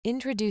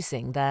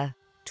Introducing the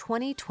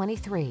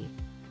 2023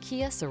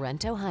 Kia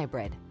Sorento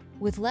Hybrid.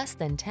 With less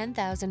than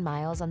 10,000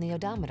 miles on the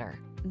odometer,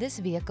 this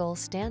vehicle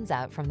stands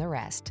out from the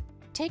rest.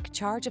 Take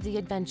charge of the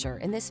adventure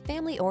in this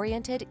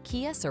family-oriented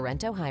Kia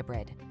Sorento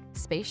Hybrid.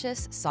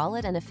 Spacious,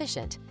 solid, and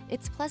efficient,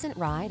 its pleasant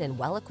ride and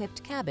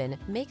well-equipped cabin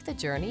make the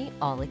journey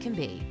all it can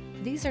be.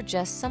 These are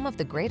just some of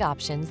the great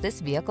options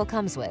this vehicle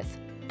comes with: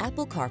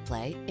 Apple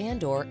CarPlay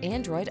and/or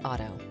Android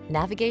Auto,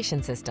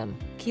 navigation system,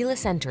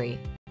 keyless entry,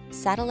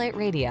 satellite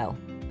radio,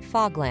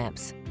 fog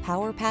lamps,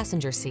 power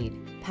passenger seat,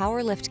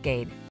 power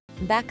liftgate,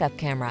 backup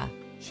camera,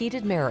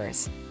 heated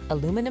mirrors,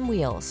 aluminum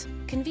wheels.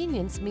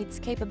 Convenience meets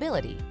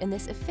capability in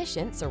this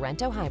efficient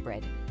Sorento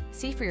Hybrid.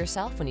 See for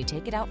yourself when you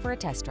take it out for a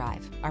test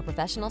drive. Our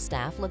professional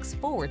staff looks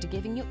forward to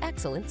giving you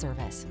excellent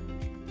service.